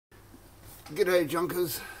G'day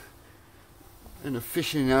junkers and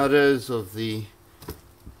aficionados of the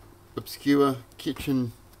obscure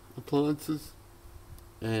kitchen appliances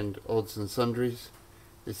and odds and sundries.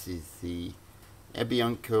 This is the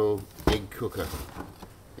Ambianco egg cooker.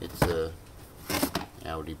 It's a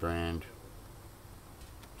Audi brand,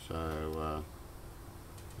 so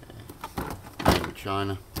made in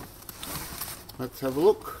China. Let's have a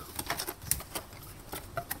look.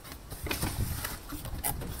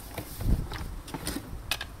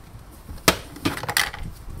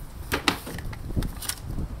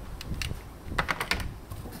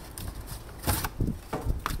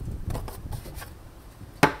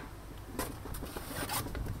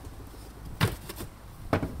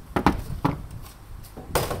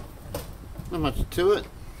 Not much to it.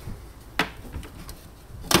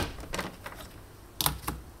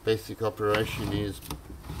 Basic operation is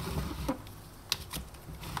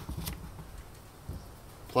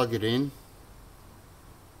plug it in.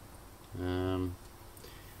 Have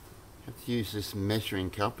to use this measuring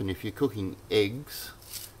cup, and if you're cooking eggs,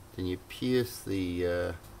 then you pierce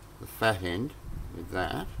the fat end with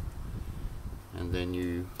that, and then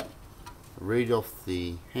you read off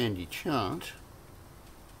the handy chart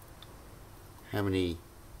how many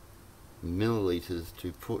milliliters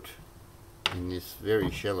to put in this very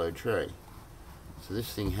shallow tray. So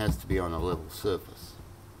this thing has to be on a level surface,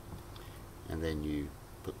 and then you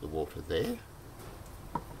put the water there,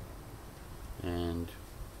 and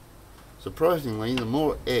surprisingly the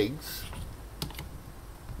more eggs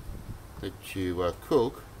that you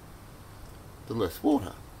cook, the less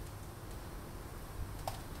water.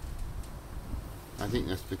 I think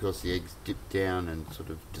that's because the eggs dip down and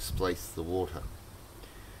sort of displace the water.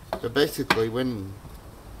 So basically when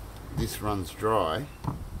this runs dry,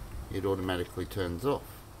 it automatically turns off,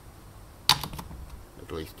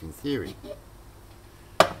 at least in theory.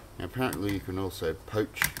 Now apparently you can also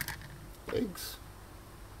poach eggs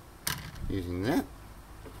using that,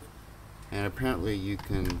 and apparently you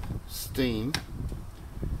can steam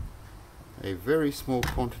a very small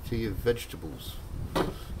quantity of vegetables.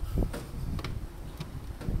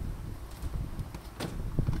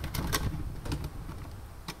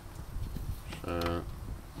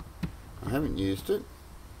 I haven't used it,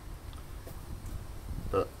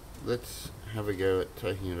 but let's have a go at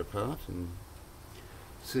taking it apart and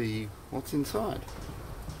see what's inside.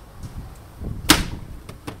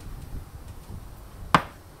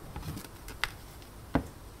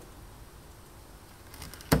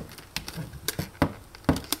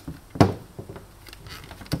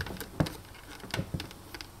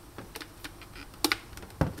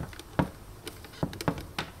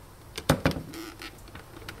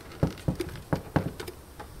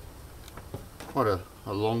 Quite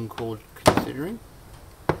a long cord considering.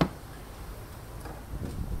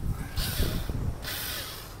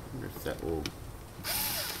 Wonder if that will...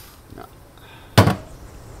 no.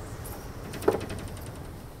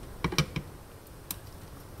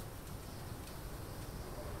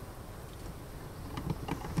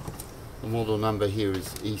 The model number here is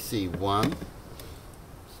EC1,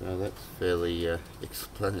 so that's fairly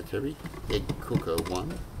explanatory. Egg Cooker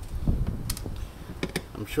 1.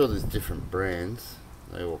 I'm sure there's different brands,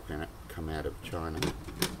 they all come out of China.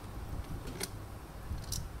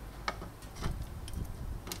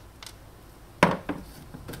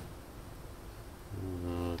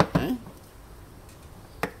 Okay.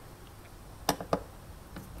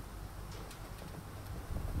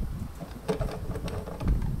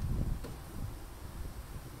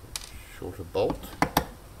 Shorter bolt.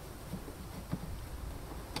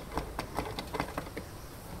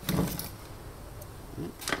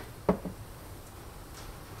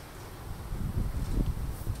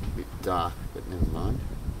 Dark, but never mind.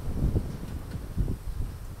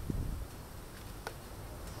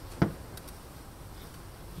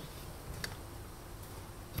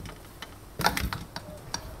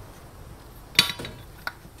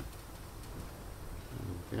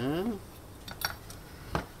 There we go.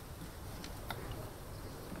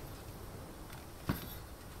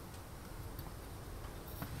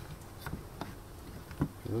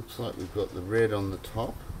 It looks like we've got the red on the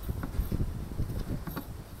top.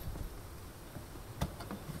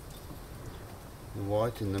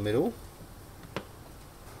 White in the middle.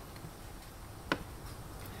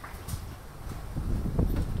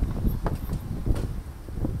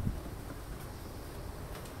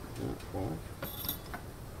 Well,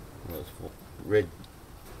 it's red,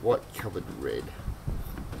 white covered red.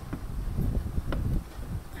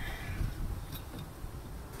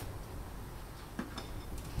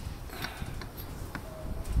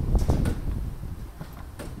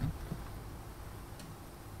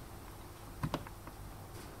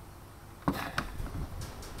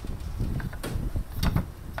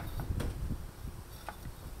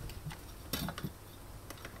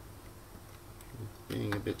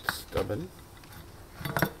 bit stubborn,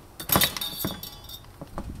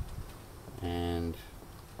 and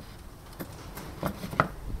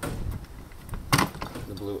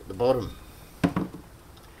the blue at the bottom.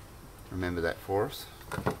 Remember that for us.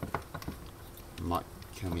 Might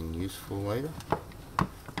come in useful later.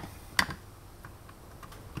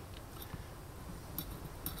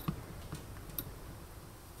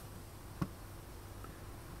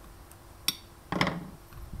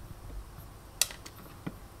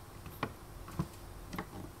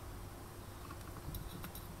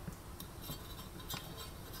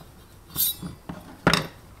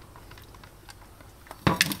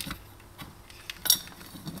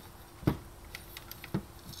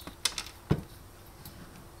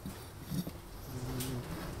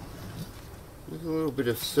 There's a little bit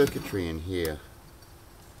of circuitry in here,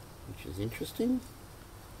 which is interesting.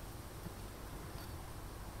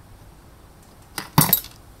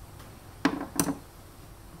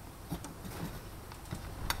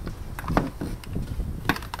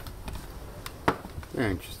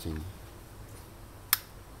 Very interesting.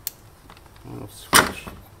 I'll switch.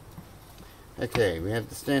 Okay, we have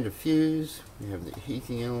the standard fuse, we have the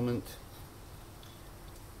heating element.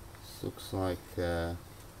 This looks like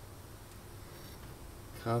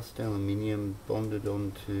cast aluminium bonded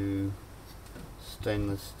onto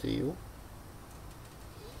stainless steel.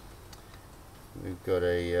 We've got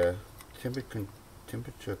a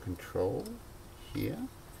temperature control here,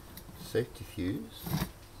 safety fuse,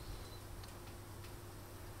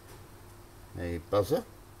 a buzzer,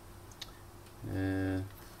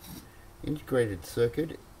 integrated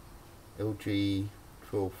circuit LG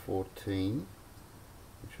 1214,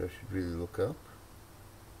 which I should really look up.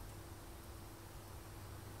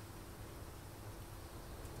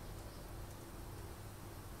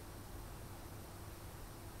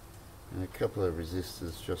 And a couple of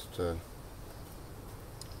resistors just to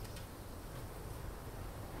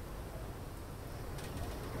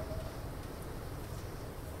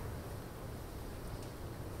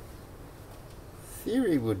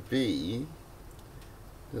theory would be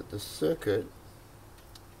that the circuit,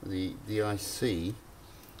 the IC,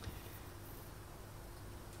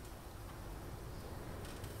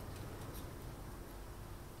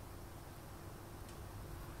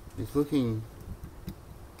 is looking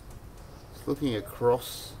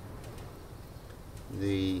across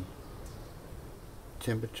the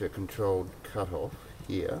temperature controlled cutoff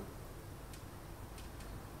here.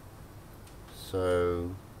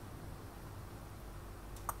 So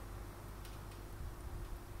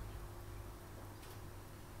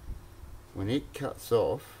when it cuts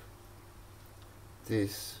off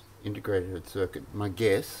this integrated circuit, my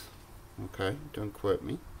guess, okay, don't quote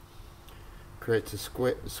me, creates a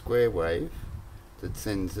square wave that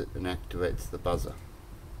sends it and activates the buzzer.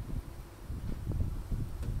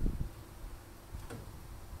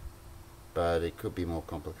 But it could be more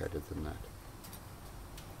complicated than that.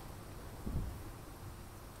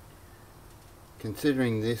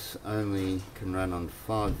 Considering this only can run on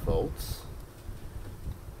 5 volts,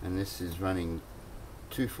 and this is running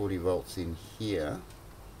 240 volts in here,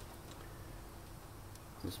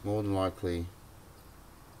 it's more than likely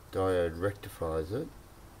diode rectifies it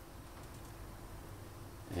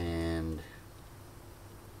and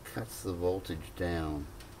cuts the voltage down.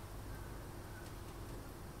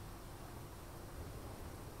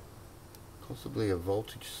 Possibly a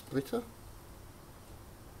voltage splitter?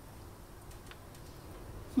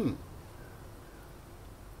 Bit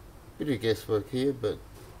of guesswork here, but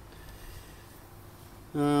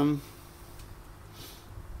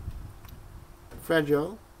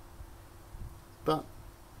fragile, but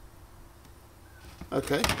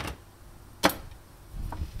okay.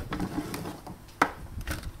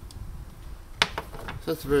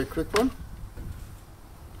 So that's a very quick one,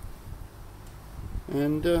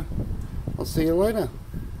 and I'll see you later.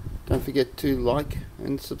 Don't forget to like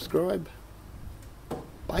and subscribe.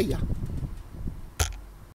 Bye.